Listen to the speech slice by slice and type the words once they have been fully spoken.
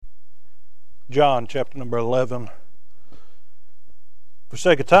John chapter number 11. For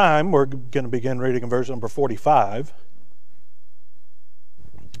sake of time, we're going to begin reading in verse number 45.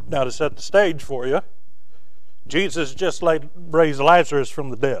 Now, to set the stage for you, Jesus just raised Lazarus from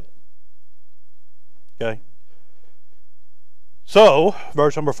the dead. Okay? So,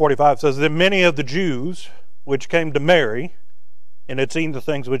 verse number 45 says, Then many of the Jews which came to Mary, and had seen the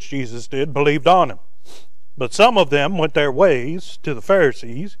things which Jesus did, believed on him. But some of them went their ways to the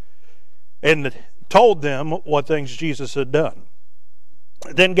Pharisees, and told them what things Jesus had done.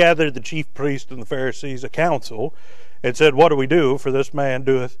 Then gathered the chief priests and the Pharisees a council, and said, What do we do? For this man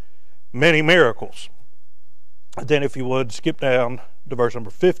doeth many miracles. Then if you would, skip down to verse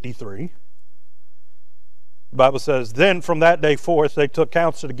number 53. The Bible says, Then from that day forth they took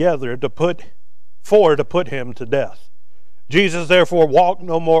counsel together to put him to death. Jesus therefore walked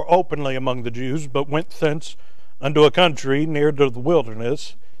no more openly among the Jews, but went thence unto a country near to the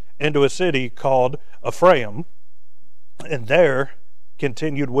wilderness, into a city called Ephraim, and there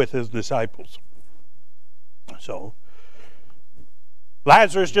continued with his disciples. So,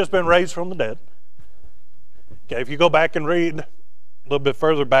 Lazarus just been raised from the dead. Okay, if you go back and read a little bit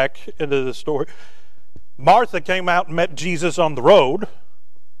further back into the story, Martha came out and met Jesus on the road.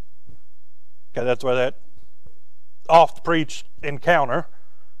 Okay, that's where that oft-preached encounter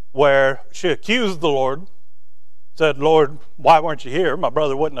where she accused the Lord, said, Lord, why weren't you here? My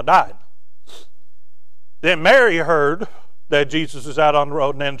brother wouldn't have died. Then Mary heard that Jesus was out on the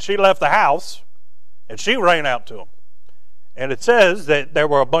road, and then she left the house, and she ran out to him. And it says that there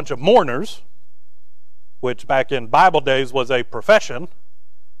were a bunch of mourners, which back in Bible days was a profession,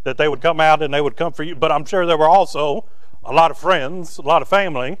 that they would come out and they would comfort you. But I'm sure there were also a lot of friends, a lot of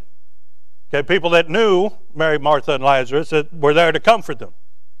family, okay, people that knew Mary, Martha, and Lazarus that were there to comfort them.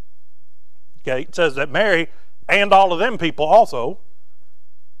 Okay, it says that Mary and all of them people also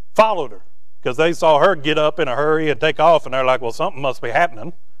followed her because they saw her get up in a hurry and take off, and they're like, well, something must be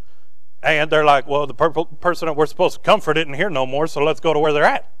happening. And they're like, well, the person that we're supposed to comfort isn't here no more, so let's go to where they're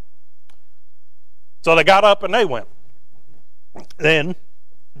at. So they got up and they went. Then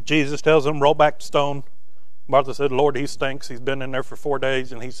Jesus tells them, roll back the stone. Martha said, Lord, he stinks. He's been in there for 4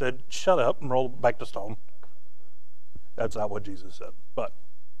 days. And he said, shut up and roll back the stone. That's not what Jesus said. But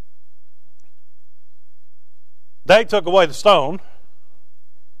they took away the stone.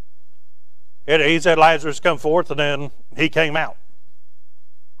 And he said, Lazarus, come forth. And then he came out.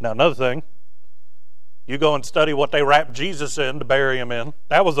 Now, another thing, you go and study what they wrapped Jesus in to bury him in.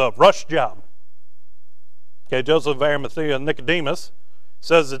 That was a rush job. Okay, Joseph of Arimathea and Nicodemus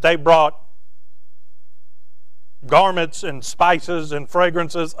says that they brought garments and spices and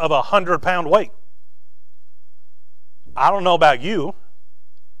fragrances of 100-pound weight. I don't know about you,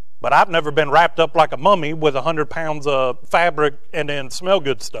 but I've never been wrapped up like a mummy with 100 pounds of fabric and then smell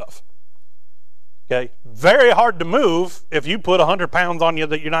good stuff. Okay, very hard to move if you put 100 pounds on you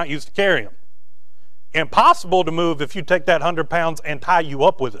that you're not used to carrying. Impossible to move if you take that 100 pounds and tie you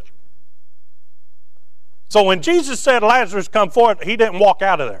up with it. So when Jesus said, Lazarus, come forth, he didn't walk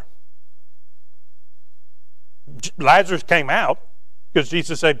out of there. Lazarus came out because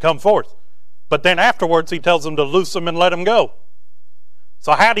Jesus said, come forth. But then afterwards, he tells them to loose him and let him go.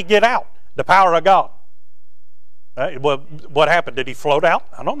 So how did he get out? The power of God. Well, what happened? Did he float out?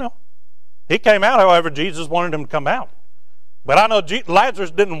 I don't know. He came out, however, Jesus wanted him to come out. But I know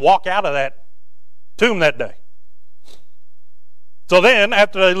Lazarus didn't walk out of that tomb that day. So then,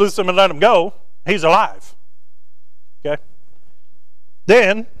 after they loosed him and let him go, he's alive. Okay?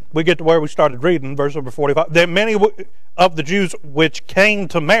 Then we get to where we started reading, verse number 45. Then many of the Jews which came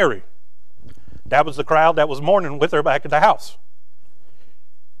to Mary, that was the crowd that was mourning with her back at the house.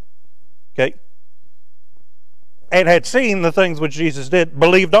 Okay? And had seen the things which Jesus did,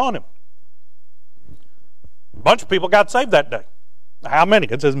 believed on him. A bunch of people got saved that day. How many?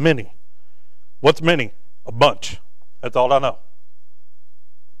 It says many. What's many? A bunch. That's all I know.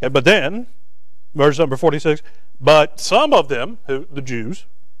 Okay, but then, verse number 46, but some of them, the Jews,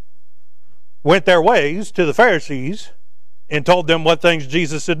 went their ways to the Pharisees and told them what things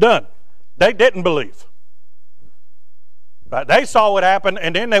Jesus had done. They didn't believe. Right? They saw what happened,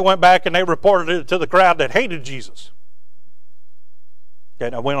 and then they went back and they reported it to the crowd that hated Jesus. Okay,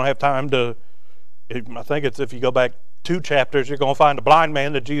 now we don't have time to, I think it's if you go back 2 chapters, you're going to find a blind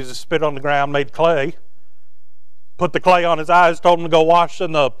man that Jesus spit on the ground, made clay, put the clay on his eyes, told him to go wash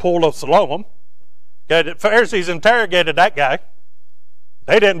in the pool of Siloam. Okay, the Pharisees interrogated that guy.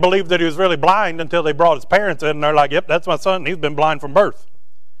 They didn't believe that he was really blind until they brought his parents in, and they're like, yep, that's my son. He's been blind from birth.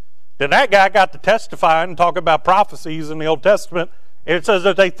 Then that guy got to testify and talk about prophecies in the Old Testament. And it says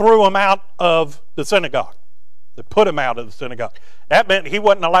that they threw him out of the synagogue. They put him out of the synagogue. That meant he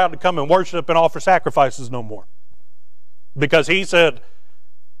wasn't allowed to come and worship and offer sacrifices no more. Because he said,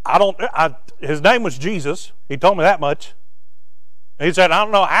 his name was Jesus. He told me that much. He said, I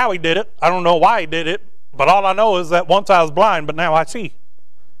don't know how he did it. I don't know why he did it. But all I know is that once I was blind, but now I see.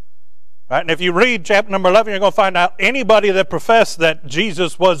 Right? And if you read chapter number 11, you're going to find out anybody that professed that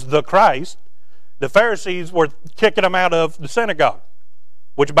Jesus was the Christ, the Pharisees were kicking him out of the synagogue,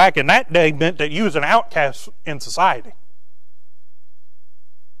 which back in that day meant that you was an outcast in society.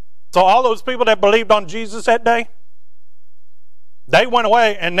 So all those people that believed on Jesus that day, they went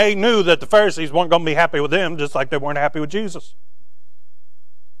away and they knew that the Pharisees weren't going to be happy with them, just like they weren't happy with Jesus.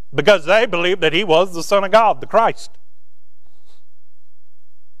 Because they believed that he was the Son of God, the Christ.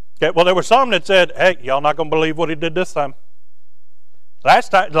 Okay, well, there were some that said, hey, y'all not going to believe what he did this time.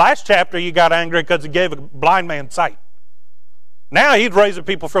 Last chapter, he got angry because he gave a blind man sight. Now he's raising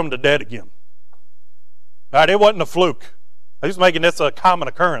people from the dead again. All right, it wasn't a fluke. He's making this a common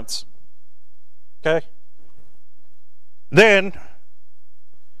occurrence. Okay? Then,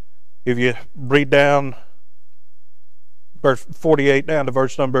 if you read down verse 48 down to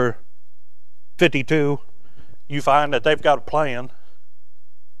verse number 52, you find that they've got a plan.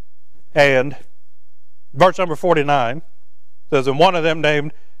 And verse number 49 says, and one of them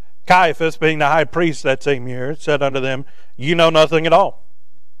named Caiaphas, being the high priest that same year, said unto them, you know nothing at all,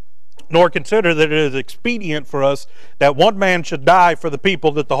 nor consider that it is expedient for us that one man should die for the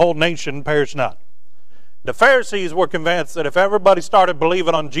people, that the whole nation perish not. The Pharisees were convinced that if everybody started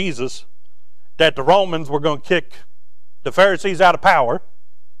believing on Jesus, that the Romans were going to kick the Pharisees out of power,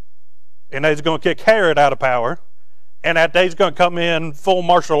 and they was going to kick Herod out of power, and that they's going to come in full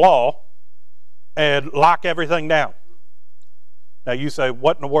martial law and lock everything down. Now you say,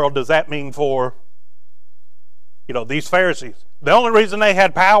 what in the world does that mean for, these Pharisees? The only reason they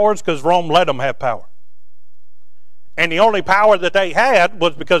had power is because Rome let them have power. And the only power that they had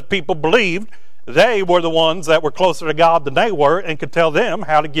was because people believed they were the ones that were closer to God than they were and could tell them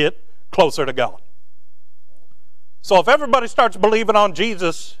how to get closer to God. So if everybody starts believing on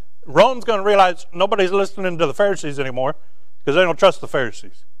Jesus, Rome's going to realize nobody's listening to the Pharisees anymore because they don't trust the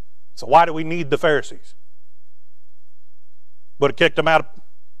Pharisees. So why do we need the Pharisees? Would have kicked them out of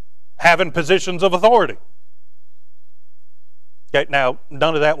having positions of authority. Okay, now,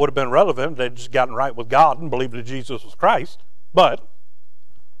 none of that would have been relevant. They'd just gotten right with God and believed that Jesus was Christ. But,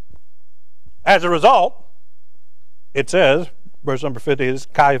 as a result, it says, verse number 50 is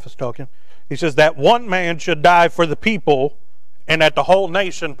Caiaphas talking. He says that one man should die for the people and that the whole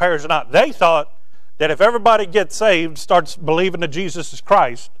nation perish not. They thought that if everybody gets saved, starts believing that Jesus is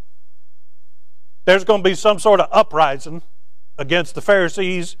Christ, there's going to be some sort of uprising against the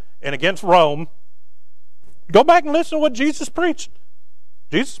Pharisees and against Rome. Go back and listen to what Jesus preached.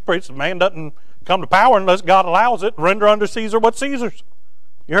 Jesus preached the man doesn't come to power unless God allows it. Render unto Caesar what's Caesar's.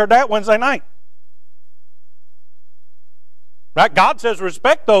 You heard that Wednesday night. Right? God says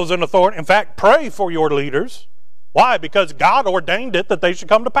respect those in authority. In fact, pray for your leaders. Why? Because God ordained it that they should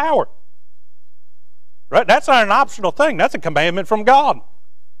come to power. Right? That's not an optional thing. That's a commandment from God.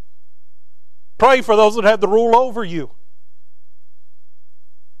 Pray for those that have the rule over you.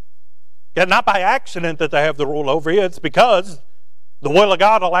 And not by accident that they have the rule over you. It's because the will of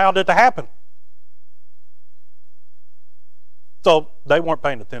God allowed it to happen. So they weren't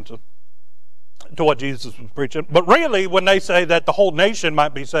paying attention to what Jesus was preaching. But really, when they say that the whole nation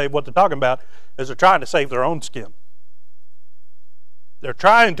might be saved, what they're talking about is they're trying to save their own skin. They're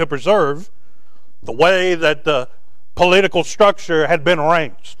trying to preserve the way that the political structure had been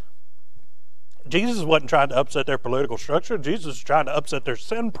arranged. Jesus wasn't trying to upset their political structure. Jesus was trying to upset their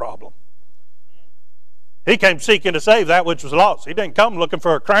sin problem. He came seeking to save that which was lost. He didn't come looking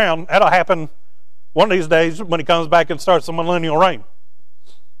for a crown. That'll happen one of these days when he comes back and starts the millennial reign.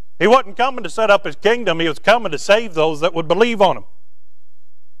 He wasn't coming to set up his kingdom. He was coming to save those that would believe on him.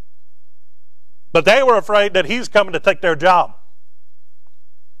 But they were afraid that he's coming to take their job.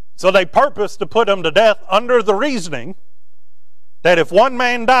 So they purposed to put him to death under the reasoning that if one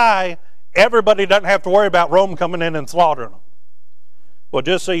man die, everybody doesn't have to worry about Rome coming in and slaughtering them. Well,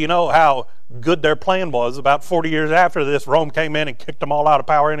 just so you know how good their plan was, about 40 years after this, Rome came in and kicked them all out of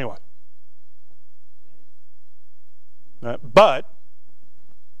power anyway. But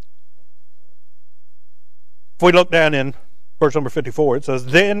if we look down in verse number 54, it says,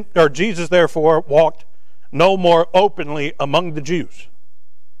 Jesus therefore walked no more openly among the Jews,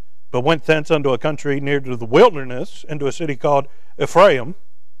 but went thence unto a country near to the wilderness, into a city called Ephraim,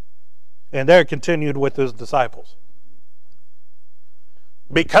 and there continued with his disciples.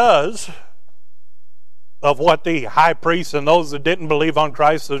 Because of what the high priests and those that didn't believe on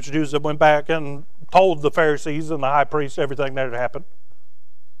Christ, those Jews that went back and told the Pharisees and the high priest everything that had happened.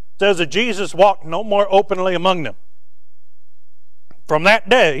 It says that Jesus walked no more openly among them. From that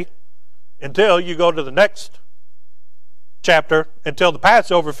day until you go to the next chapter, until the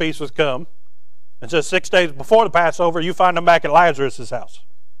Passover feast was come, it says 6 days before the Passover, you find them back at Lazarus' house,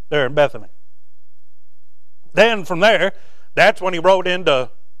 there in Bethany. Then from there, that's when he rode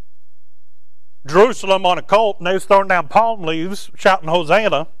into Jerusalem on a colt, and they was throwing down palm leaves, shouting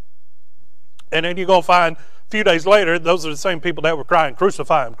Hosanna. And then you're going to find a few days later, those are the same people that were crying,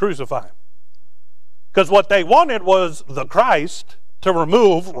 crucify him, crucify him. Because what they wanted was the Christ to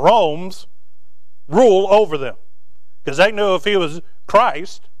remove Rome's rule over them. Because they knew if he was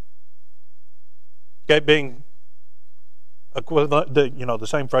Christ, okay, being the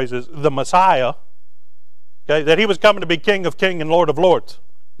same phrase is the Messiah, okay, that he was coming to be King of Kings and Lord of Lords.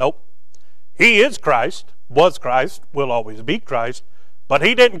 Nope. He is Christ, was Christ, will always be Christ, but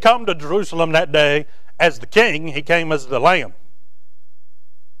he didn't come to Jerusalem that day as the king, he came as the lamb.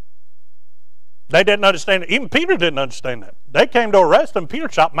 They didn't understand it. Even Peter didn't understand that. They came to arrest him. Peter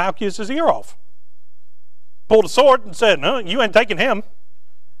chopped Malchus' ear off. Pulled a sword and said, no, you ain't taking him.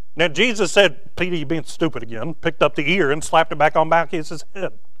 Now Jesus said, Peter, you're being stupid again. Picked up the ear and slapped it back on Malchus'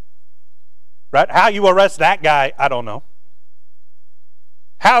 head. Right? How you arrest that guy, I don't know.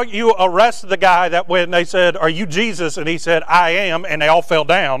 How you arrest the guy that when they said, are you Jesus? And he said, I am. And they all fell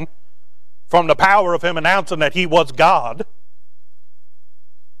down from the power of him announcing that he was God.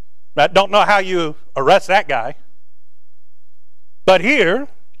 I don't know how you arrest that guy. But here,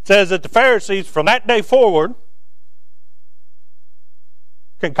 it says that the Pharisees from that day forward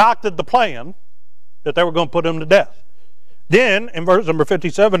concocted the plan that they were going to put him to death. Then, in verse number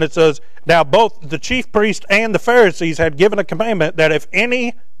 57, it says, now both the chief priest and the Pharisees had given a commandment that if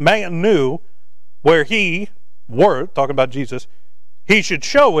any man knew where he were, talking about Jesus, he should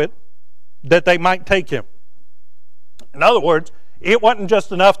show it that they might take him. In other words, it wasn't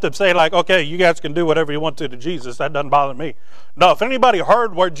just enough to say like, okay, you guys can do whatever you want to Jesus. That doesn't bother me. No, if anybody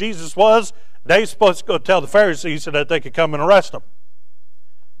heard where Jesus was, they supposed to go tell the Pharisees so that they could come and arrest him.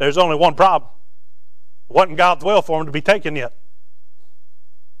 There's only one problem. It wasn't God's will for him to be taken yet.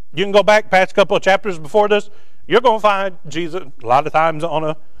 You can go back past a couple of chapters before this. You're going to find Jesus a lot of times on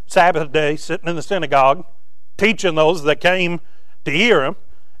a Sabbath day sitting in the synagogue teaching those that came to hear him.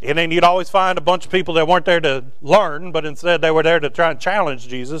 And then you'd always find a bunch of people that weren't there to learn, but instead they were there to try and challenge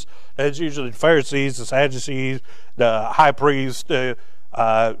Jesus. That's usually the Pharisees, the Sadducees, the high priest,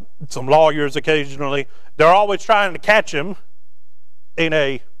 some lawyers occasionally. They're always trying to catch him in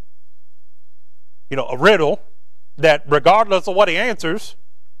a riddle that regardless of what he answers,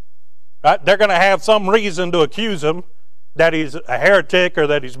 right, they're going to have some reason to accuse him that he's a heretic or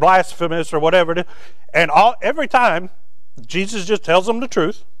that he's blasphemous or whatever it is. And every time, Jesus just tells them the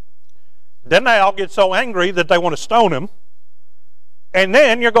truth. Then they all get so angry that they want to stone him. And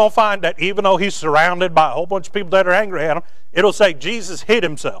then you're going to find that even though he's surrounded by a whole bunch of people that are angry at him, it'll say Jesus hid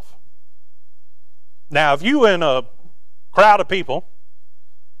himself. Now, if you in a crowd of people,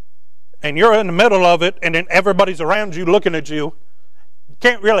 and you're in the middle of it, and then everybody's around you looking at you, you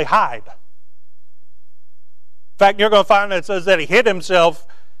can't really hide. In fact, you're going to find that it says that he hid himself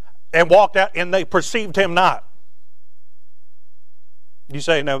and walked out, and they perceived him not. You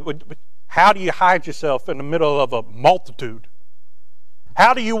say, now, how do you hide yourself in the middle of a multitude?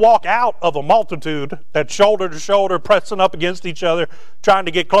 How do you walk out of a multitude that's shoulder to shoulder, pressing up against each other, trying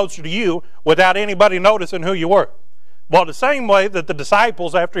to get closer to you without anybody noticing who you were? Well, the same way that the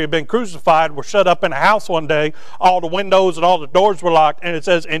disciples, after he had been crucified, were shut up in a house one day, all the windows and all the doors were locked, and it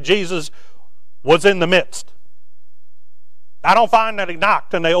says, and Jesus was in the midst. I don't find that he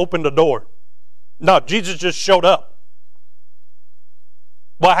knocked and they opened the door. No, Jesus just showed up.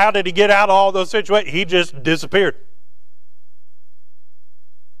 Well, how did he get out of all those situations? He just disappeared.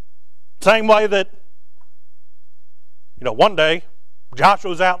 Same way that, one day, Joshua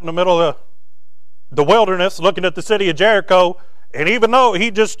was out in the middle of the wilderness looking at the city of Jericho, and even though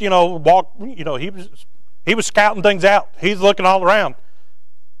he just, walked, he was scouting things out. He's looking all around.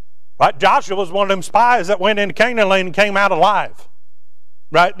 Right? Joshua was one of them spies that went into Canaan land and came out alive.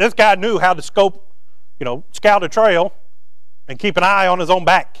 Right? This guy knew how to scout a trail and keep an eye on his own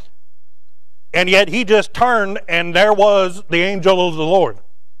back. And yet he just turned and there was the angel of the Lord.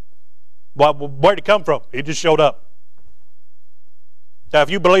 Well, where'd he come from? He just showed up. Now, if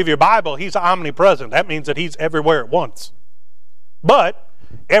you believe your Bible, he's omnipresent. That means that he's everywhere at once. But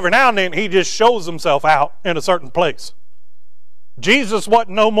every now and then he just shows himself out in a certain place. Jesus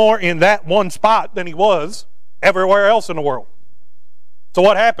wasn't no more in that one spot than he was everywhere else in the world. So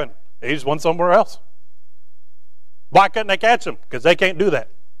what happened? He just went somewhere else. Why couldn't they catch him? Because they can't do that.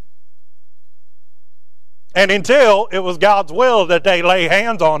 And until it was God's will that they lay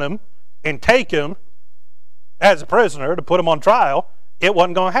hands on him and take him as a prisoner to put him on trial, it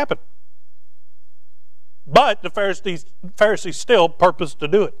wasn't going to happen. But the Pharisees still purposed to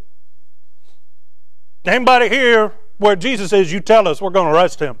do it. Anybody here where Jesus says, you tell us, we're going to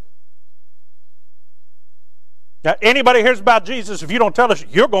arrest him? Now, anybody hears about Jesus, if you don't tell us,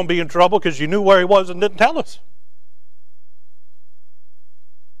 you're going to be in trouble because you knew where he was and didn't tell us.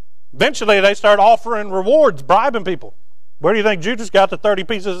 Eventually, they start offering rewards, bribing people. Where do you think Judas got the 30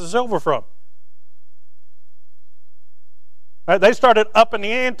 pieces of silver from? Right, they started upping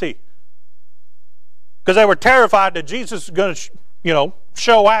the ante because they were terrified that Jesus was going to,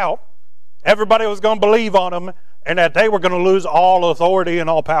 show out. Everybody was going to believe on him, and that they were going to lose all authority and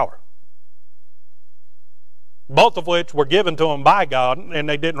all power. Both of which were given to them by God, and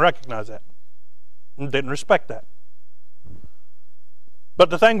they didn't recognize that and didn't respect that. But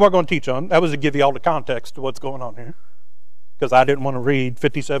the thing we're going to teach on, that was to give you all the context to what's going on here. Because I didn't want to read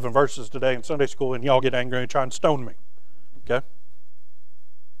 57 verses today in Sunday school and y'all get angry and try and stone me. Okay?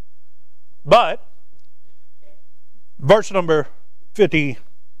 But, verse number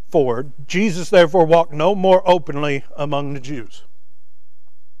 54, Jesus therefore walked no more openly among the Jews.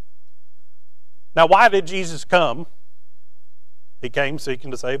 Now, why did Jesus come? He came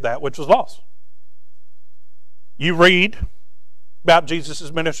seeking to save that which was lost. You read about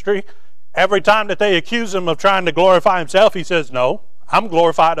Jesus' ministry. Every time that they accuse him of trying to glorify himself, he says, no, I'm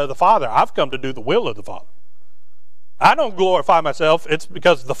glorified of the Father. I've come to do the will of the Father. I don't glorify myself. It's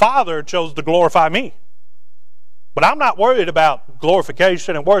because the Father chose to glorify me. But I'm not worried about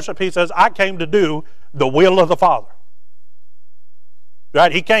glorification and worship. He says, I came to do the will of the Father.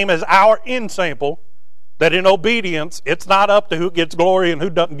 Right? He came as our end sample, that in obedience, it's not up to who gets glory and who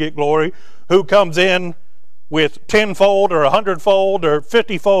doesn't get glory, who comes in with 10-fold or 100-fold or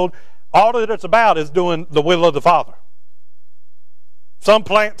 50-fold. All that it's about is doing the will of the Father. Some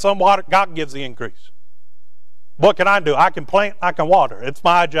plant, some water. God gives the increase. What can I do? I can plant, I can water. It's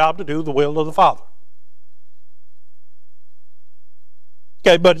my job to do the will of the Father.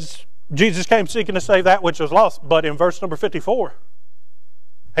 Okay, but Jesus came seeking to save that which was lost. But in verse number 54,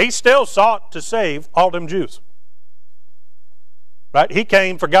 he still sought to save all them Jews. Right? He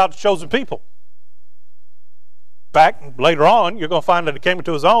came for God's chosen people. In fact, later on, you're going to find that he came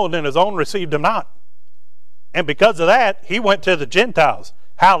into his own, and his own received him not. And because of that, he went to the Gentiles.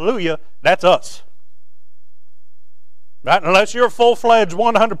 Hallelujah, that's us. Right? Unless you're full-fledged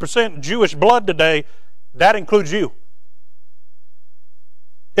 100% Jewish blood today, that includes you.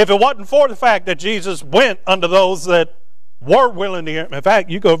 If it wasn't for the fact that Jesus went unto those that were willing to hear him. In fact,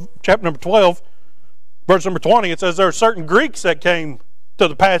 you go chapter number 12, verse number 20, it says there are certain Greeks that came to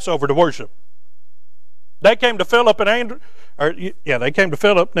the Passover to worship. They came to Philip and Andrew, they came to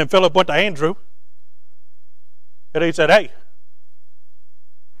Philip, and then Philip went to Andrew. And he said, hey,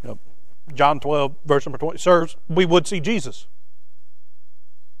 John 12, verse number 20, sirs, we would see Jesus.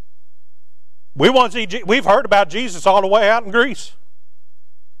 We've heard about Jesus all the way out in Greece.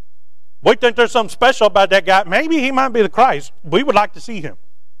 We think there's something special about that guy. Maybe he might be the Christ. We would like to see him.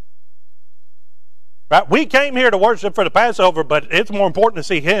 Right? We came here to worship for the Passover, but it's more important to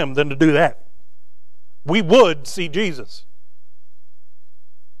see him than to do that. We would see Jesus.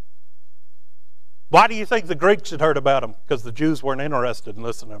 Why do you think the Greeks had heard about him? Because the Jews weren't interested in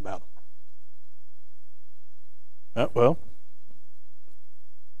listening about him. Well,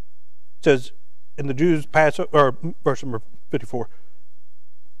 it says, in the Jews' Passover, or verse number 54,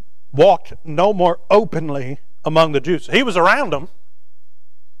 walked no more openly among the Jews. He was around them.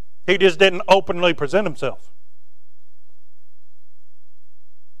 He just didn't openly present himself.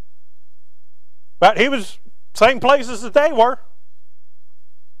 But he was same places that they were.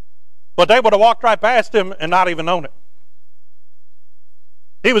 But they would have walked right past him and not even known it.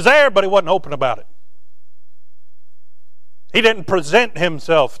 He was there, but he wasn't open about it. He didn't present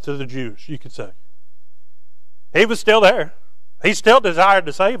himself to the Jews, you could say. He was still there. He still desired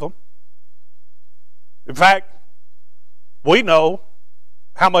to save them. In fact, we know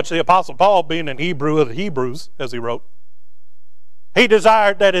how much the Apostle Paul, being an Hebrew of the Hebrews, as he wrote, he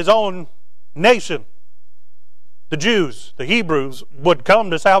desired that his own nation, the Jews, the Hebrews, would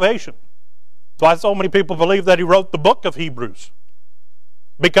come to salvation. That's why so many people believe that he wrote the book of Hebrews.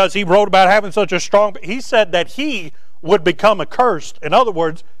 Because he wrote about having such a strong... He said that he would become accursed. In other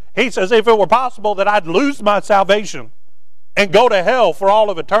words, he says, if it were possible that I'd lose my salvation and go to hell for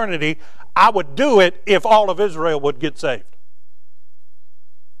all of eternity, I would do it if all of Israel would get saved.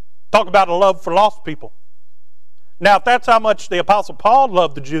 Talk about a love for lost people. Now, if that's how much the Apostle Paul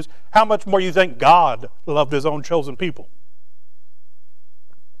loved the Jews, how much more you think God loved his own chosen people?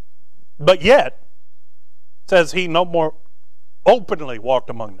 But yet, It says he no more openly walked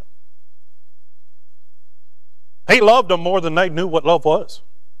among them. He loved them more than they knew what love was.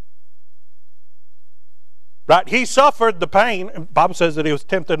 Right? He suffered the pain. The Bible says that he was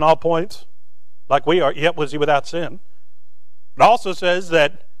tempted in all points, like we are, yet was he without sin. It also says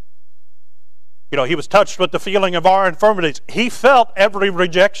that, he was touched with the feeling of our infirmities. He felt every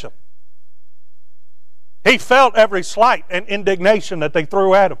rejection. He felt every slight and indignation that they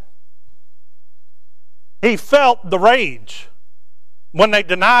threw at him. He felt the rage when they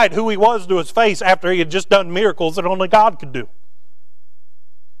denied who he was to his face after he had just done miracles that only God could do. In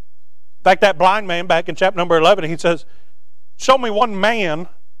fact, that blind man back in chapter number 11, he says, show me one man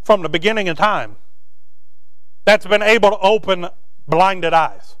from the beginning of time that's been able to open blinded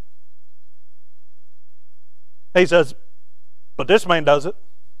eyes. He says, but this man does it.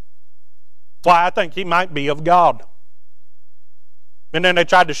 Why, I think he might be of God. And then they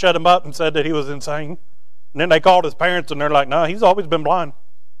tried to shut him up and said that he was insane. And then they called his parents and they're like, no, he's always been blind.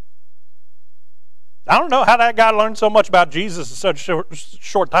 I don't know how that guy learned so much about Jesus in such a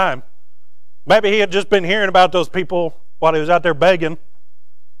short time. Maybe he had just been hearing about those people while he was out there begging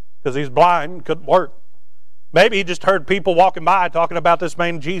because he's blind and couldn't work. Maybe he just heard people walking by talking about this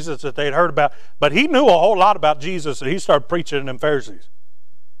man Jesus that they'd heard about. But he knew a whole lot about Jesus, and he started preaching to them Pharisees.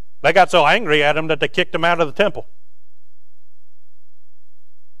 They got so angry at him that they kicked him out of the temple.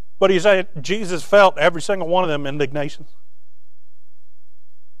 What do you say? Jesus felt every single one of them indignations.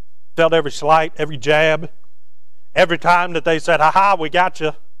 Felt every slight, every jab. Every time that they said, ha-ha, we got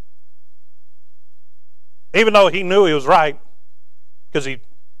you. Even though he knew he was right, because he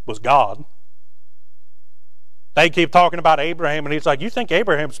was God. They keep talking about Abraham, and he's like, you think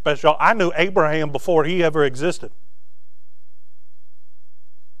Abraham's special? I knew Abraham before he ever existed.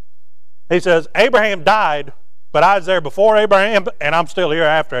 He says, Abraham died, but I was there before Abraham, and I'm still here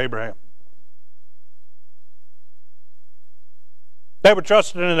after Abraham. They were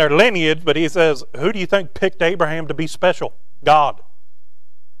trusting in their lineage, but he says, who do you think picked Abraham to be special? God.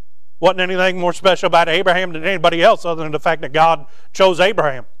 Wasn't anything more special about Abraham than anybody else other than the fact that God chose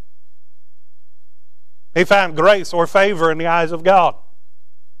Abraham. He found grace or favor in the eyes of God.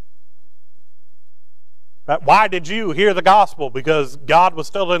 Why did you hear the gospel? Because God was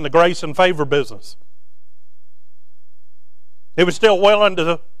still in the grace and favor business. He was still willing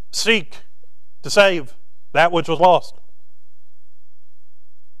to seek to save that which was lost.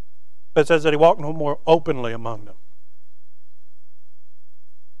 But it says that he walked no more openly among them.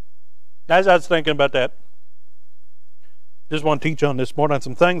 As I was thinking about that, I just want to teach on this morning on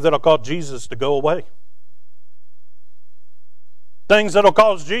some things that will cause Jesus to go away. Things that will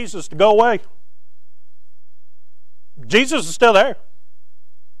cause Jesus to go away. Jesus is still there,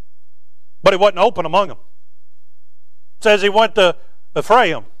 but he wasn't open among them. It says he went to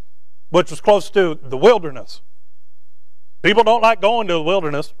Ephraim, which was close to the wilderness. People don't like going to the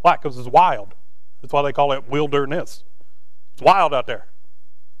wilderness. Why? Because it's wild. That's why they call it wilderness. It's wild out there.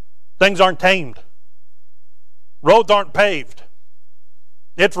 Things aren't tamed. Roads aren't paved.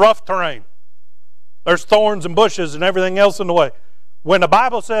 It's rough terrain. There's thorns and bushes and everything else in the way. When the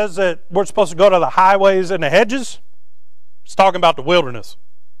Bible says that we're supposed to go to the highways and the hedges, it's talking about the wilderness.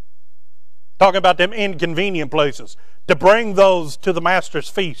 Talking about them inconvenient places. To bring those to the Master's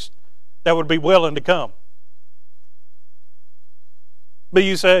feast that would be willing to come. But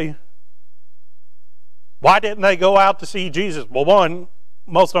you say, why didn't they go out to see Jesus? Well, one,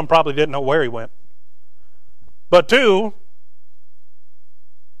 most of them probably didn't know where he went. But two,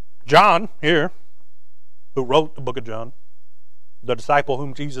 John here, who wrote the book of John, the disciple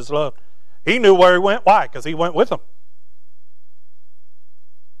whom Jesus loved, he knew where he went. Why? Because he went with them.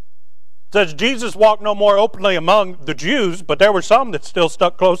 It says Jesus walked no more openly among the Jews, but there were some that still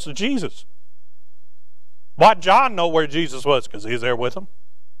stuck close to Jesus. Why did John know where Jesus was? Because he was there with them.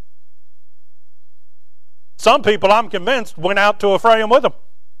 Some people, I'm convinced, went out to Ephraim with him.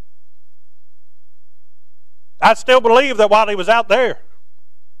 I still believe that while he was out there,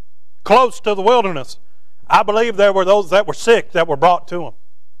 close to the wilderness, I believe there were those that were sick that were brought to him.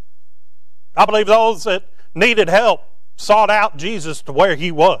 I believe those that needed help sought out Jesus to where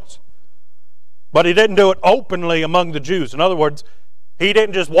he was. But he didn't do it openly among the Jews. In other words, he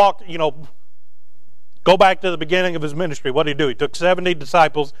didn't just walk, go back to the beginning of his ministry. What did he do? He took 70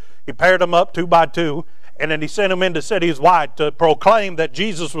 disciples, he paired them up 2 by 2, and then he sent them into cities wide to proclaim that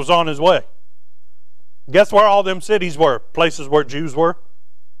Jesus was on his way. Guess where all them cities were? Places where Jews were.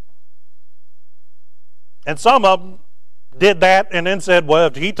 And some of them did that and then said, well,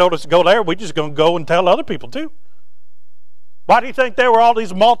 if he told us to go there, we're just going to go and tell other people too. Why do you think there were all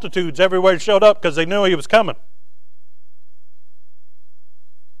these multitudes everywhere he showed up? Because they knew he was coming.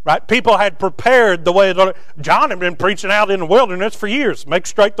 Right? People had prepared the way of the Lord. John had been preaching out in the wilderness for years. Make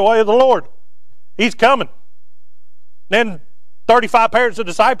straight the way of the Lord. He's coming. Then 35 pairs of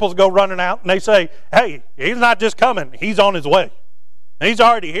disciples go running out and they say, hey, he's not just coming, he's on his way. He's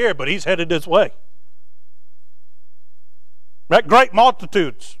already here, but he's headed this way. Right? Great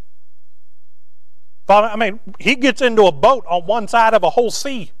multitudes. I mean, he gets into a boat on one side of a whole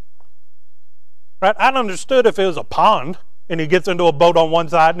sea. Right? I'd understood if it was a pond and he gets into a boat on one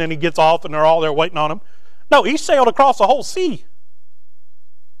side and then he gets off and they're all there waiting on him. No, he sailed across the whole sea.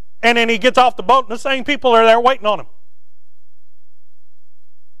 And then he gets off the boat and the same people are there waiting on him.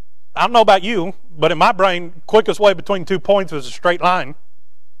 I don't know about you, but in my brain, quickest way between 2 points was a straight line.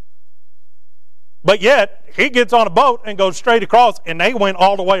 But yet, he gets on a boat and goes straight across, and they went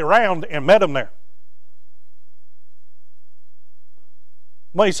all the way around and met him there.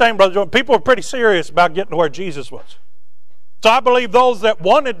 What he's saying, Brother Jordan, people were pretty serious about getting to where Jesus was. So I believe those that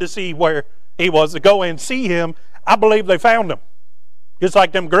wanted to see where he was, to go and see him, I believe they found him. Just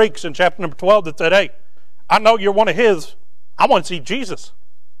like them Greeks in chapter number 12 that said, hey, I know you're one of his. I want to see Jesus.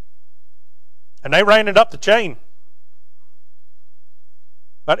 And they ran it up the chain.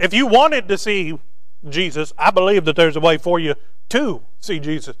 But if you wanted to see Jesus, I believe that there's a way for you to see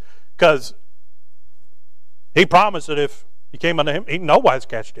Jesus. Because he promised that if you came unto him, he'd no wise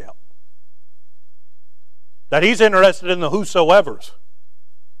cast you out. That he's interested in the whosoever's.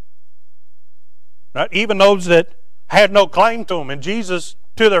 Right? Even those that had no claim to him. And Jesus,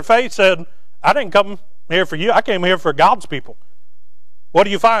 to their face, said, I didn't come here for you. I came here for God's people. What do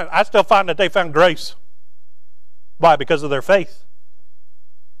you find? I still find that they found grace. Why? Because of their faith.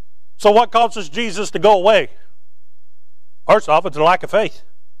 So what causes Jesus to go away? First off, it's a lack of faith.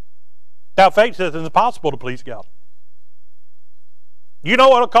 Without faith, it's impossible to please God. You know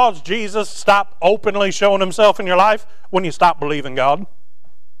what will cause Jesus to stop openly showing himself in your life? When you stop believing God.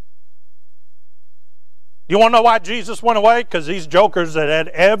 You want to know why Jesus went away? Because these jokers that had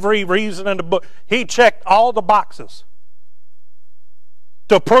every reason in the book, he checked all the boxes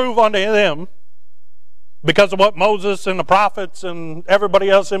to prove unto them, because of what Moses and the prophets and everybody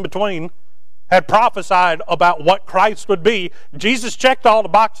else in between had prophesied about what Christ would be. Jesus checked all the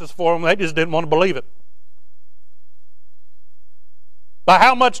boxes for them. They just didn't want to believe it. By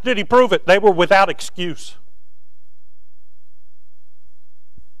how much did he prove it? They were without excuse.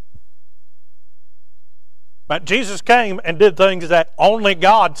 But Jesus came and did things that only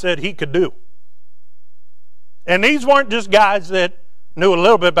God said he could do. And these weren't just guys that knew a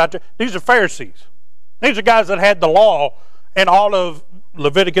little bit about it. These are Pharisees. These are guys that had the law and all of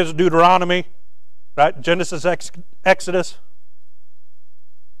Leviticus, Deuteronomy, right? Genesis, Exodus.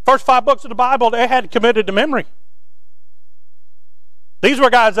 First 5 books of the Bible they had committed to memory. These were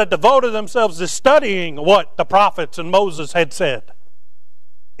guys that devoted themselves to studying what the prophets and Moses had said.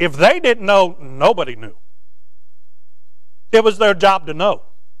 If they didn't know, nobody knew. It was their job to know.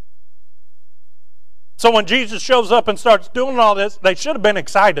 So when Jesus shows up and starts doing all this, they should have been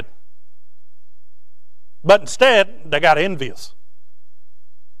excited. But instead, they got envious.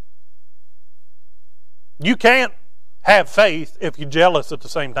 You can't have faith if you're jealous at the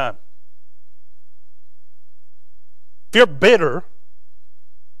same time. If you're bitter,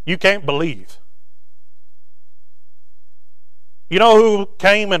 you can't believe. You know who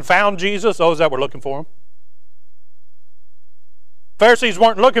came and found Jesus? Those that were looking for him. Pharisees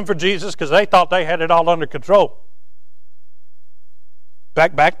weren't looking for Jesus because they thought they had it all under control.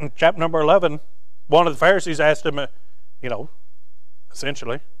 Back in chapter number 11, one of the Pharisees asked him,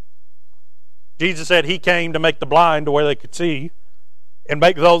 essentially, Jesus said he came to make the blind to where they could see and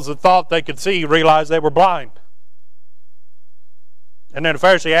make those that thought they could see realize they were blind. And then the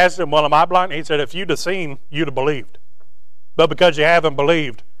Pharisee asked him, well, am I blind? He said, if you'd have seen, you'd have believed. But because you haven't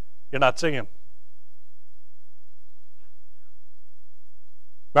believed, you're not seeing.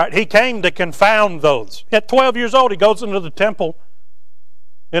 Right? He came to confound those. At 12 years old, he goes into the temple,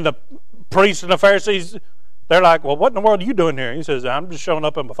 and the priests and the Pharisees, they're like, well, what in the world are you doing here? He says, I'm just showing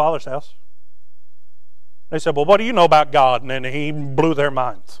up at my Father's house. They said, well, what do you know about God? And then he blew their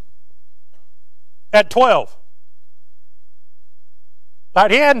minds. At 12.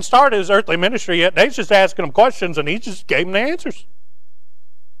 Right? He hadn't started his earthly ministry yet. They was just asking him questions, and he just gave them the answers.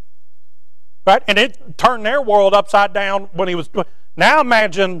 Right? And it turned their world upside down when he was... Now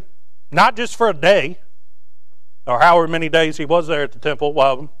imagine, not just for a day, or however many days he was there at the temple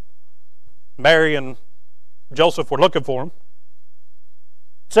while Mary and Joseph were looking for him.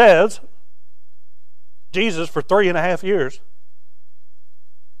 It says, Jesus for 3.5 years,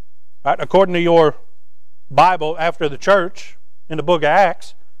 right, according to your Bible after the church, in the book of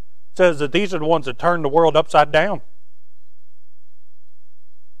Acts, says that these are the ones that turned the world upside down.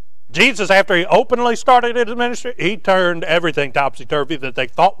 Jesus, after he openly started his ministry, he turned everything topsy-turvy that they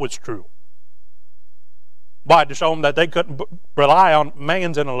thought was true. Why? To show them that they couldn't rely on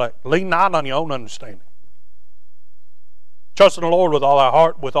man's intellect. Lean not on your own understanding. Trust in the Lord with all thy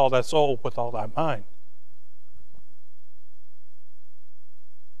heart, with all thy soul, with all thy mind.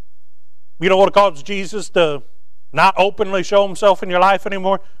 You know what caused Jesus to not openly show himself in your life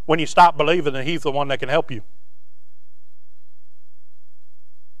anymore? When you stop believing that he's the one that can help you.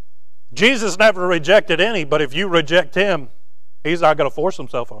 Jesus never rejected any, but if you reject him, he's not going to force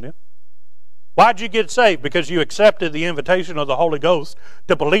himself on you. Why'd you get saved? Because you accepted the invitation of the Holy Ghost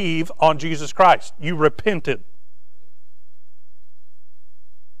to believe on Jesus Christ. You repented.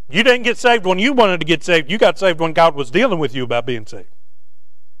 You didn't get saved when you wanted to get saved. You got saved when God was dealing with you about being saved.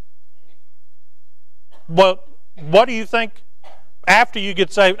 Well, what do you think after you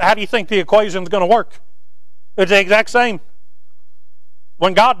get saved? How do you think the equation is going to work? It's the exact same.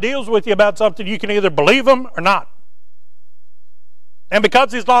 When God deals with you about something, you can either believe him or not. And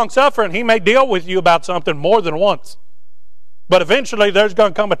because he's long-suffering, he may deal with you about something more than once. But eventually there's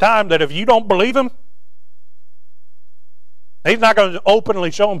going to come a time that if you don't believe him, he's not going to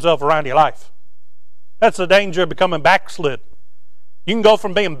openly show himself around your life. That's the danger of becoming backslid. You can go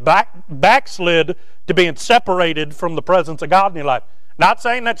from being backslid to being separated from the presence of God in your life. Not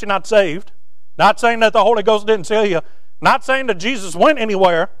saying that you're not saved. Not saying that the Holy Ghost didn't seal you. Not saying that Jesus went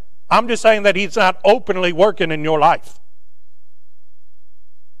anywhere. I'm just saying that he's not openly working in your life.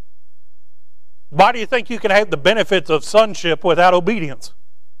 Why do you think you can have the benefits of sonship without obedience?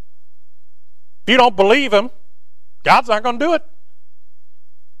 If you don't believe him, God's not going to do it.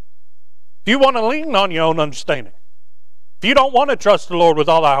 If you want to lean on your own understanding, if you don't want to trust the Lord with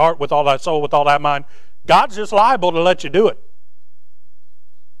all thy heart, with all thy soul, with all thy mind, God's just liable to let you do it.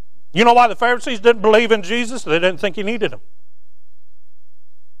 You know why the Pharisees didn't believe in Jesus? They didn't think he needed him.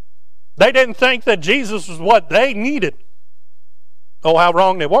 They didn't think that Jesus was what they needed. Oh, how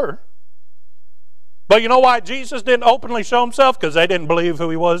wrong they were. But you know why Jesus didn't openly show himself? Because they didn't believe who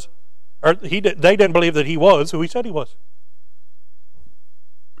he was. Or they didn't believe that he was who he said he was.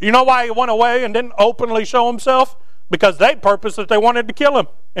 You know why he went away and didn't openly show himself? Because they purposed that they wanted to kill him.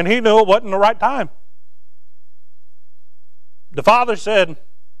 And he knew it wasn't the right time. The Father said,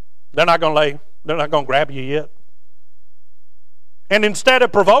 they're not going to grab you yet. And instead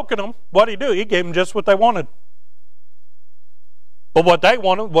of provoking them, what did he do? He gave them just what they wanted. But what they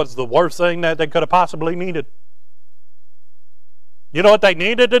wanted was the worst thing that they could have possibly needed. You know what they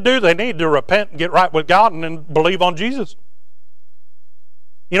needed to do? They needed to repent and get right with God and then believe on Jesus.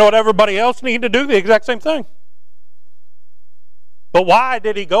 You know what everybody else needed to do? The exact same thing. But why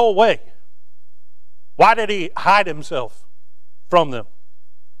did he go away? Why did he hide himself from them?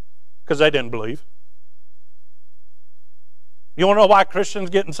 Because they didn't believe. You want to know why Christians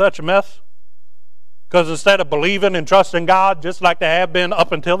get in such a mess? Because instead of believing and trusting God, just like they have been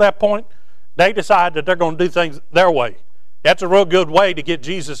up until that point, they decide that they're going to do things their way. That's a real good way to get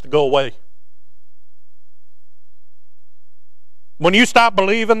Jesus to go away. When you stop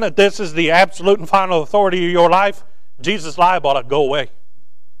believing that this is the absolute and final authority of your life, Jesus is liable to go away.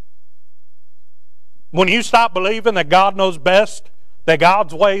 When you stop believing that God knows best, that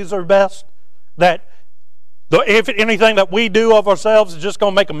God's ways are best, that if anything that we do of ourselves is just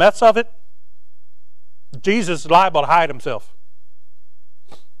going to make a mess of it, Jesus is liable to hide himself.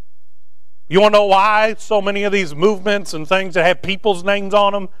 You want to know why so many of these movements and things that have people's names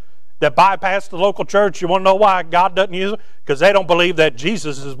on them that bypass the local church, you want to know why God doesn't use them? Because they don't believe that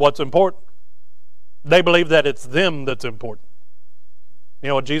Jesus is what's important. They believe that it's them that's important. You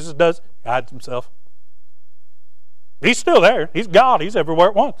know what Jesus does? He hides himself. He's still there. He's God. He's everywhere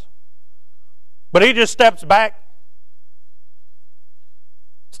at once. But he just steps back,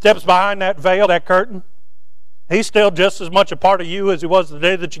 steps behind that veil, that curtain. He's still just as much a part of you as he was the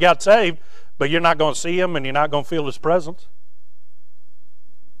day that you got saved, but you're not going to see him and you're not going to feel his presence.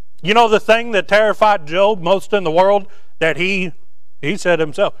 You know the thing that terrified Job most in the world? That he said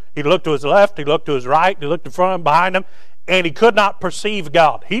himself, he looked to his left, he looked to his right, he looked in front and behind him, and he could not perceive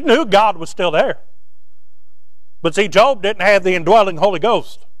God. He knew God was still there. But see, Job didn't have the indwelling Holy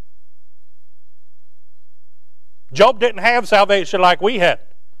Ghost. Job didn't have salvation like we had.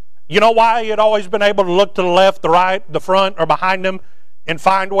 You know why he had always been able to look to the left, the right, the front, or behind him and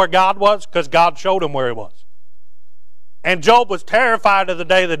find where God was? Because God showed him where he was. And Job was terrified of the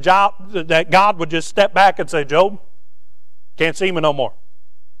day that God would just step back and say, Job, can't see me no more.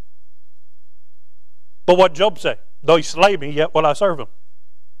 But what Job said, though he slay me, yet will I serve him.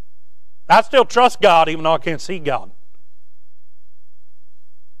 I still trust God even though I can't see God.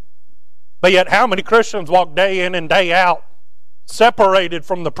 But yet how many Christians walk day in and day out separated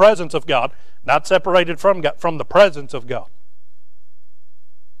from the presence of God, not separated from God, from the presence of God.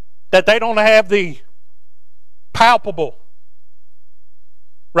 That they don't have the palpable,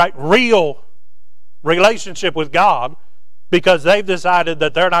 right, real relationship with God because they've decided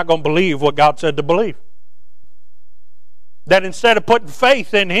that they're not going to believe what God said to believe. That instead of putting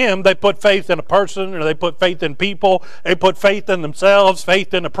faith in Him, they put faith in a person, or they put faith in people, they put faith in themselves,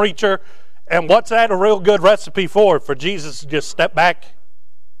 faith in a preacher. And what's that a real good recipe for? For Jesus to just step back,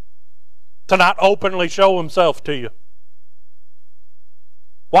 to not openly show Himself to you.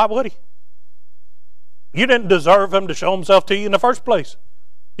 Why would He? You didn't deserve Him to show Himself to you in the first place.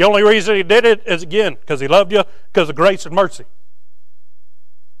 The only reason He did it is, again, because He loved you, because of grace and mercy.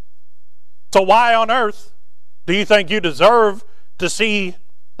 So why on earth do you think you deserve to see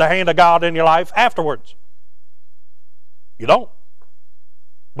the hand of God in your life afterwards? You don't.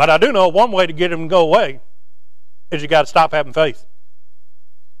 But I do know one way to get Him to go away is you got to stop having faith.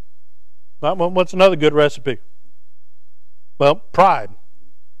 Well, what's another good recipe? Well, pride.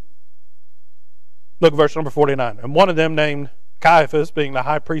 Look at verse number 49. And one of them, named Caiaphas, being the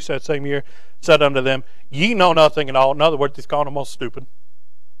high priest that same year, said unto them, Ye know nothing at all. In other words, he's calling them all stupid.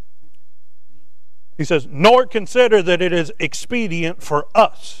 He says, Nor consider that it is expedient for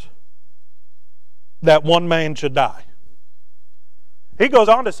us that one man should die. He goes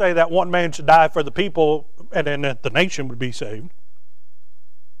on to say that one man should die for the people, and then that the nation would be saved.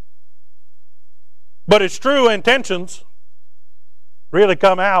 But his true intentions really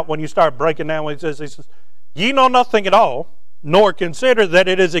come out when you start breaking down what he says, Ye know nothing at all, nor consider that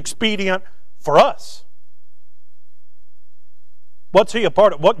it is expedient for us. What's he a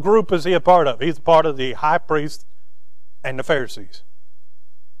part of? What group is he a part of? He's a part of the high priest and the Pharisees.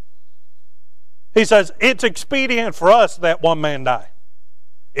 He says, it's expedient for us that one man die.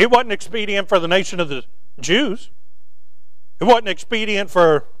 It wasn't expedient for the nation of the Jews. It wasn't expedient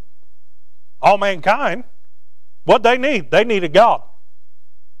for all mankind. What they need? They needed God.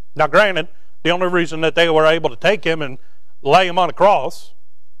 Now granted, the only reason that they were able to take Him and lay Him on a cross,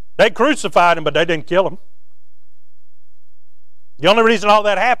 they crucified Him, but they didn't kill Him. The only reason all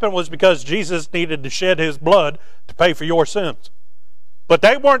that happened was because Jesus needed to shed His blood to pay for your sins. But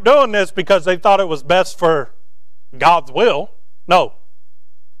they weren't doing this because they thought it was best for God's will. No.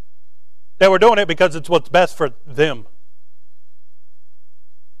 They were doing it because it's what's best for them.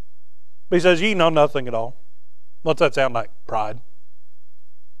 He says, Ye know nothing at all. What's that sound like? Pride.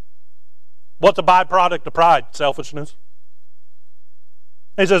 What's a byproduct of pride? Selfishness.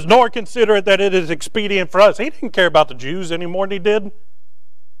 He says, Nor consider it that it is expedient for us. He didn't care about the Jews any more than He did,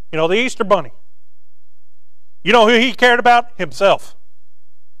 the Easter bunny. You know who He cared about? Himself.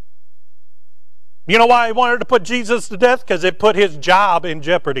 You know why He wanted to put Jesus to death? Because it put His job in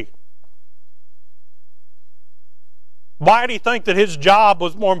jeopardy. Why did He think that His job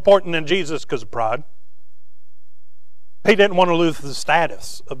was more important than Jesus? Because of pride. He didn't want to lose the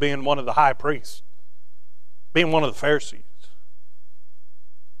status of being one of the high priests, being one of the Pharisees.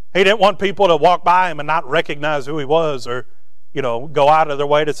 He didn't want people to walk by Him and not recognize who He was, or, go out of their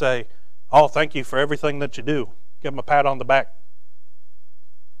way to say, Oh, thank you for everything that you do. Give Him a pat on the back.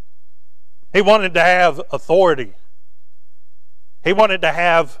 He wanted to have authority. He wanted to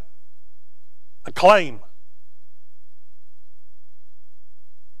have acclaim.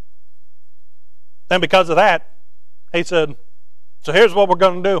 And because of that, He said, So here's what we're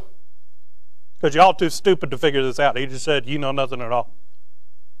going to do. Because you're all too stupid to figure this out. He just said, You know nothing at all.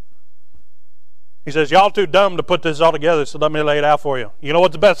 He says, Y'all too dumb to put this all together, so let me lay it out for you. You know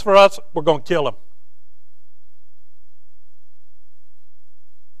what's best for us? We're going to kill Him.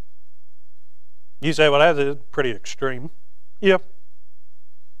 You say, well, that's pretty extreme. Yeah.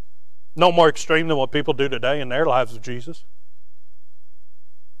 No more extreme than what people do today in their lives with Jesus.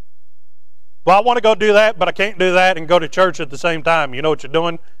 Well, I want to go do that, but I can't do that and go to church at the same time. You know what you're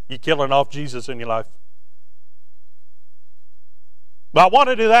doing? You're killing off Jesus in your life. Well, I want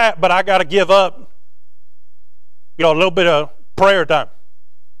to do that, but I got to give up, a little bit of prayer time.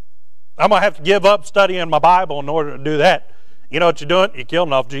 I'm going to have to give up studying my Bible in order to do that. You know what you're doing? You're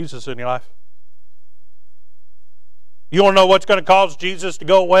killing off Jesus in your life. You want to know what's going to cause Jesus to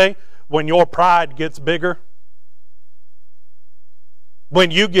go away? When your pride gets bigger. When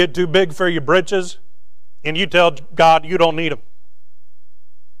you get too big for your britches and you tell God you don't need Him.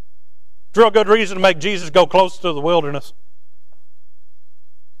 It's a real good reason to make Jesus go close to the wilderness.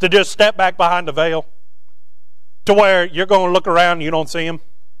 To just step back behind the veil. To where you're going to look around and you don't see Him.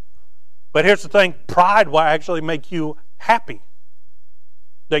 But here's the thing. Pride will actually make you happy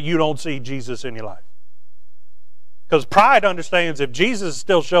that you don't see Jesus in your life. Because pride understands if Jesus is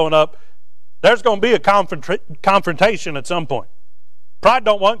still showing up, there's going to be a confrontation at some point. Pride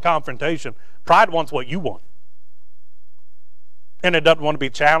don't want confrontation. Pride wants what you want. And it doesn't want to be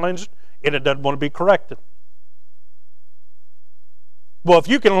challenged, and it doesn't want to be corrected. Well, if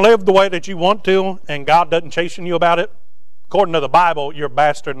you can live the way that you want to, and God doesn't chasten you about it, according to the Bible, you're a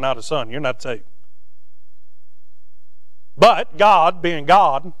bastard and not a son. You're not saved. But God, being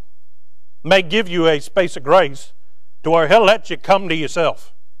God, may give you a space of grace to where He'll let you come to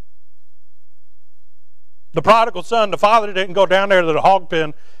yourself. The prodigal son, the father didn't go down there to the hog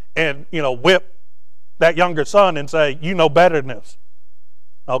pen and, whip that younger son and say, you know better than this.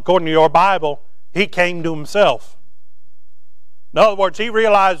 Now, according to your Bible, he came to himself. In other words, he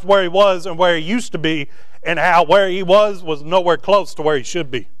realized where he was and where he used to be, and how where he was nowhere close to where he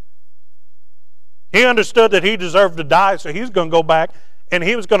should be. He understood that he deserved to die, so he was going to go back and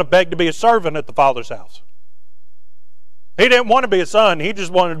he was going to beg to be a servant at the Father's house. He didn't want to be a son, he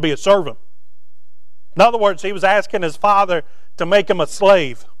just wanted to be a servant. In other words, he was asking his father to make him a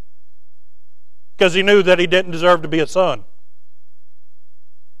slave because he knew that he didn't deserve to be a son.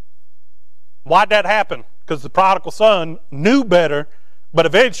 Why'd that happen? Because the prodigal son knew better, but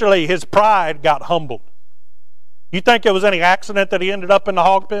eventually his pride got humbled. You think it was any accident that he ended up in the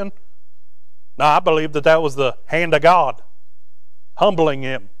hog pen? No, I believe that was the hand of God humbling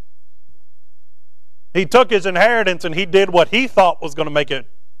him. He took his inheritance and he did what he thought was going to make it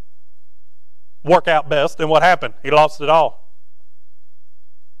work out best, and what happened? He lost it all.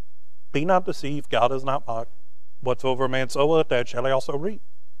 Be not deceived, God is not mocked. Whatsoever a man soweth, that shall he also reap.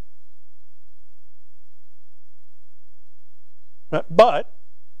 But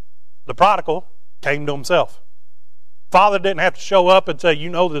the prodigal came to himself. Father didn't have to show up and say,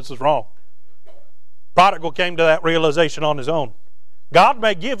 this is wrong. Prodigal came to that realization on his own. God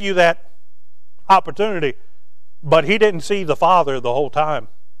may give you that opportunity, but he didn't see the Father the whole time.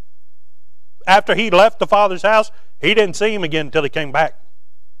 After he left the Father's house, he didn't see him again until he came back.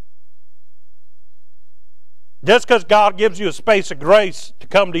 Just because God gives you a space of grace to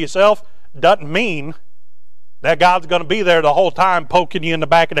come to yourself doesn't mean that God's going to be there the whole time poking you in the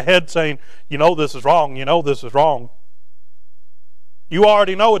back of the head saying, this is wrong, this is wrong. You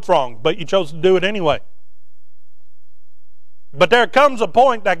already know it's wrong, but you chose to do it anyway. But there comes a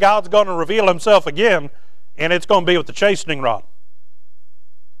point that God's going to reveal Himself again, and it's going to be with the chastening rod.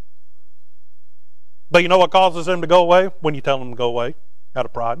 But you know what causes Him to go away? When you tell Him to go away out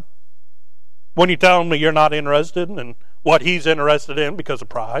of pride. When you tell Him that you're not interested in what He's interested in because of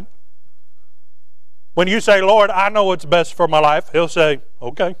pride. When you say, Lord, I know what's best for my life, He'll say,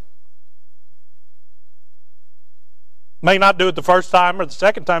 okay. May not do it the first time or the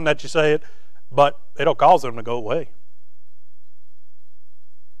second time that you say it, but it'll cause Him to go away.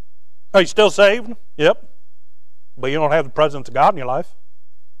 Are you still saved? Yep. But you don't have the presence of God in your life.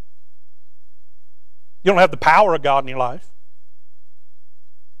 You don't have the power of God in your life.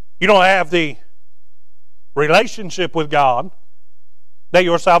 You don't have the relationship with God that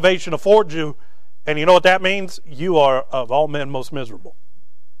your salvation affords you. And you know what that means? You are of all men most miserable.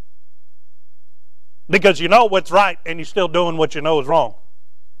 Because you know what's right and you're still doing what you know is wrong.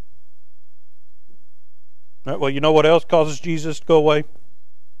 Right, well, you know what else causes Jesus to go away?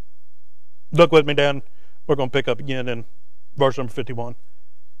 Look with me down. We're going to pick up again in verse number 51.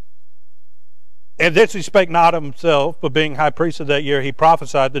 And this he spake not of himself, but being high priest of that year, he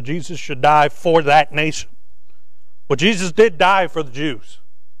prophesied that Jesus should die for that nation. Well, Jesus did die for the Jews.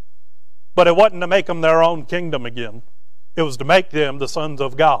 But it wasn't to make them their own kingdom again. It was to make them the sons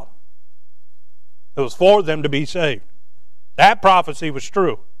of God. It was for them to be saved. That prophecy was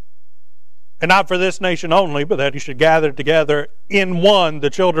true. And not for this nation only, but that he should gather together in one the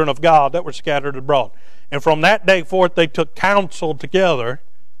children of God that were scattered abroad. And from that day forth they took counsel together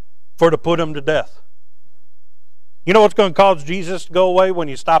for to put him to death. You know what's going to cause Jesus to go away? When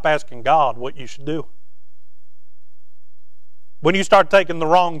you stop asking God what you should do. When you start taking the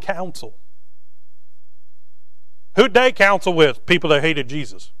wrong counsel. Who'd they counsel with? People that hated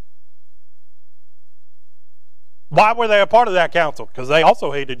Jesus. Why were they a part of that council? Because they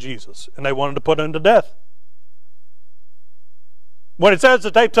also hated Jesus and they wanted to put him to death. When it says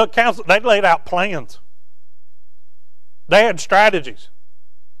that they took counsel, they laid out plans. They had strategies.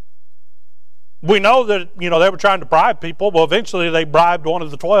 We know that they were trying to bribe people. Well, eventually they bribed one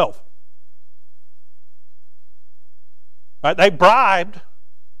of the 12. Right? They bribed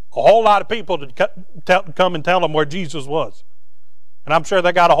a whole lot of people to come and tell them where Jesus was. And I'm sure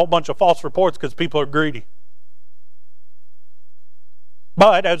they got a whole bunch of false reports because people are greedy.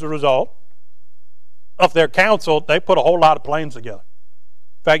 But as a result of their counsel, they put a whole lot of plans together.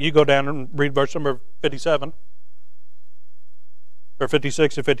 In fact, you go down and read verse number 57, or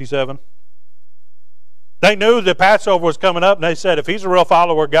 56 and 57. They knew the Passover was coming up, and they said, if he's a real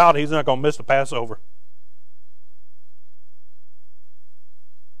follower of God, he's not going to miss the Passover.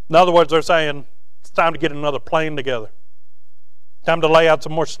 In other words, they're saying, it's time to get another plan together. Time to lay out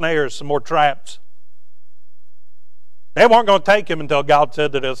some more snares, some more traps. They weren't going to take him until God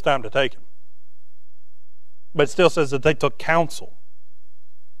said that it was time to take him. But it still says that they took counsel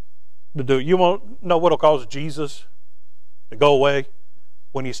to do it. You won't know what will cause Jesus to go away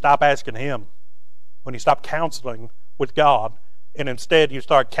when you stop asking him, when you stop counseling with God, and instead you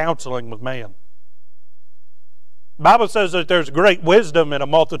start counseling with man. The Bible says that there's great wisdom in a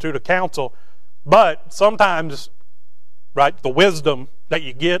multitude of counsel, but sometimes, right, the wisdom that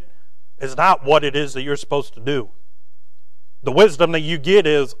you get is not what it is that you're supposed to do. The wisdom that you get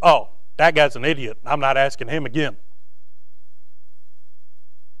is, oh, that guy's an idiot. I'm not asking him again.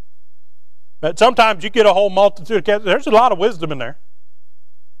 But sometimes you get a whole multitude of counsel. There's a lot of wisdom in there.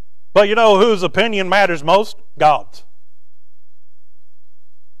 But you know whose opinion matters most? God's.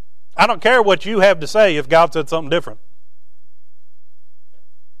 I don't care what you have to say if God said something different.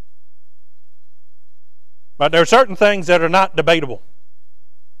 But there are certain things that are not debatable.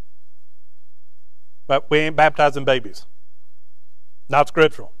 But we ain't baptizing babies. Not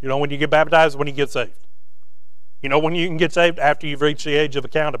scriptural. You know when you get baptized? When you get saved. You know when you can get saved? After you've reached the age of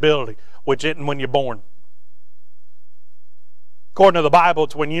accountability, which isn't when you're born. According to the Bible,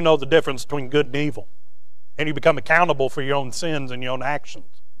 it's when you know the difference between good and evil. And you become accountable for your own sins and your own actions.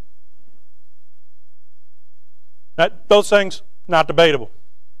 Those things, not debatable.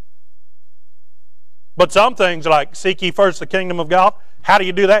 But some things like seek ye first the kingdom of God, how do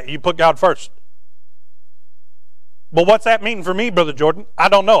you do that? You put God first. But what's that mean for me, Brother Jordan? I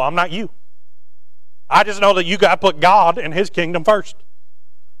don't know. I'm not you. I just know that you got to put God and his kingdom first.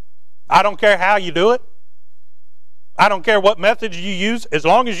 I don't care how you do it. I don't care what methods you use. As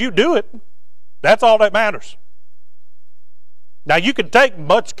long as you do it, that's all that matters. Now, you can take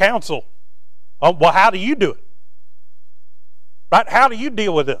much counsel on, well, how do you do it? Right? How do you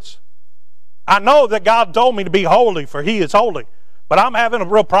deal with this? I know that God told me to be holy, for he is holy. But I'm having a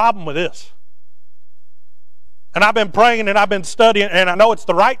real problem with this. And I've been praying and I've been studying, and I know it's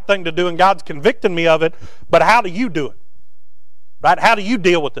the right thing to do, and God's convicting me of it, but how do you do it? Right? How do you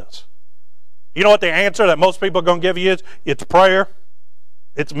deal with this? You know what the answer that most people are going to give you is? It's prayer.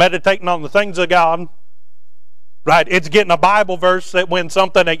 It's meditating on the things of God. Right? It's getting a Bible verse that when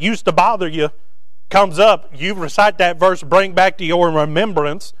something that used to bother you comes up, you recite that verse, bring back to your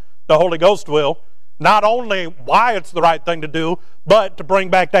remembrance, the Holy Ghost will, not only why it's the right thing to do, but to bring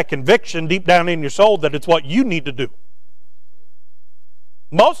back that conviction deep down in your soul that it's what you need to do.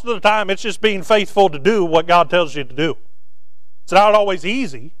 Most of the time, it's just being faithful to do what God tells you to do. It's not always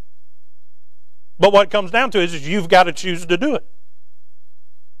easy, but what it comes down to is you've got to choose to do it.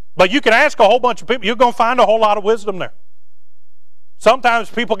 But you can ask a whole bunch of people, you're going to find a whole lot of wisdom there. Sometimes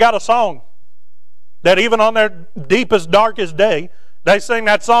people got a song that even on their deepest, darkest day, they sing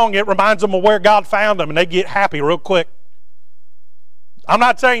that song, it reminds them of where God found them, and they get happy real quick. I'm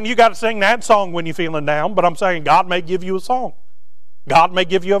not saying you got to sing that song when you're feeling down, but I'm saying God may give you a song. God may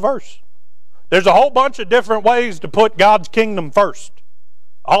give you a verse. There's a whole bunch of different ways to put God's kingdom first.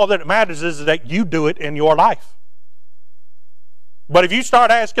 All that matters is that you do it in your life. But if you start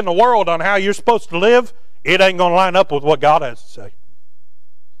asking the world on how you're supposed to live, it ain't going to line up with what God has to say.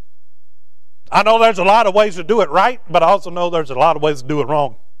 I know there's a lot of ways to do it right, but I also know there's a lot of ways to do it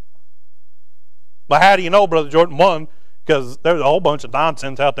wrong. But how do you know, Brother Jordan? One, because there's a whole bunch of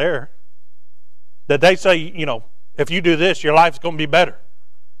nonsense out there that they say, you know, if you do this, your life's going to be better.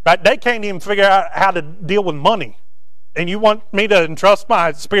 Right? They can't even figure out how to deal with money. And you want me to entrust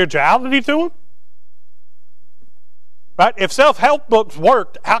my spirituality to them? Right? If self-help books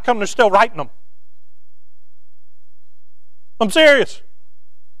worked, how come they're still writing them? I'm serious.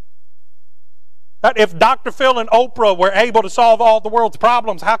 Right? If Dr. Phil and Oprah were able to solve all the world's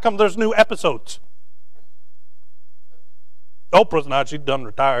problems, how come there's new episodes? Oprah's not. She's done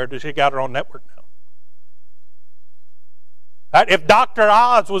retired. She got her own network now. Right? If Dr.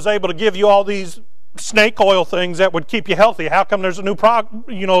 Oz was able to give you all these snake oil things that would keep you healthy, how come there's a new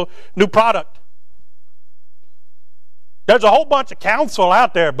product? There's a whole bunch of counsel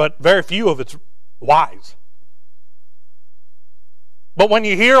out there, but very few of it's wise. But when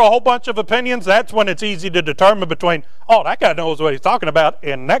you hear a whole bunch of opinions, that's when it's easy to determine between, oh, that guy knows what he's talking about,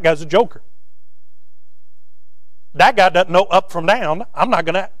 and that guy's a joker. That guy doesn't know up from down. I'm not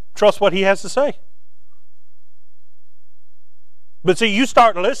going to trust what he has to say. But see, you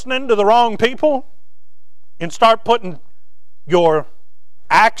start listening to the wrong people and start putting your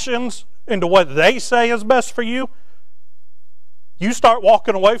actions into what they say is best for you, you start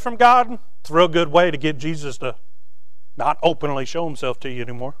walking away from God, It's a real good way to get Jesus to not openly show himself to you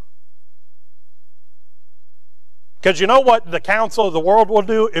anymore. Because you know what the counsel of the world will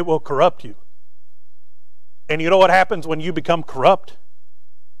do? It will corrupt you. And you know what happens when you become corrupt?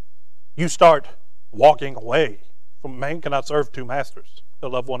 You start walking away from man cannot serve two masters.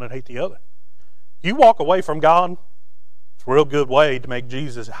 He'll love one and hate the other. You walk away from God, it's a real good way to make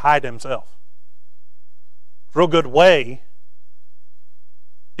Jesus hide himself. It's a real good way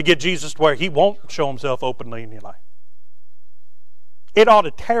to get Jesus to where he won't show himself openly in your life. It ought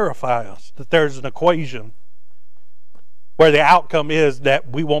to terrify us that there's an equation where the outcome is that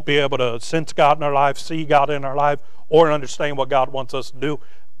we won't be able to sense God in our life, see God in our life, or understand what God wants us to do.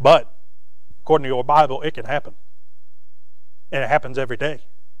 But according to your Bible, it can happen. And it happens every day.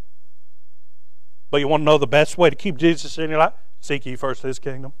 But you want to know the best way to keep Jesus in your life? Seek ye first his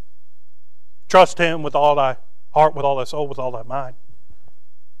kingdom. Trust him with all thy heart, with all thy soul, with all thy mind.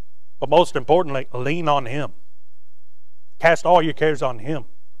 But most importantly, lean on him. Cast all your cares on him.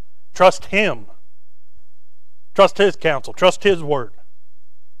 Trust him. Trust his counsel. Trust his word.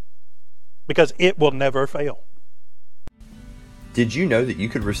 Because it will never fail. Did you know that you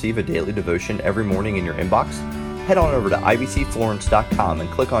could receive a daily devotion every morning in your inbox? Head on over to ibcflorence.com and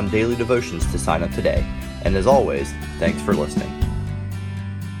click on Daily Devotions to sign up today. And as always, thanks for listening.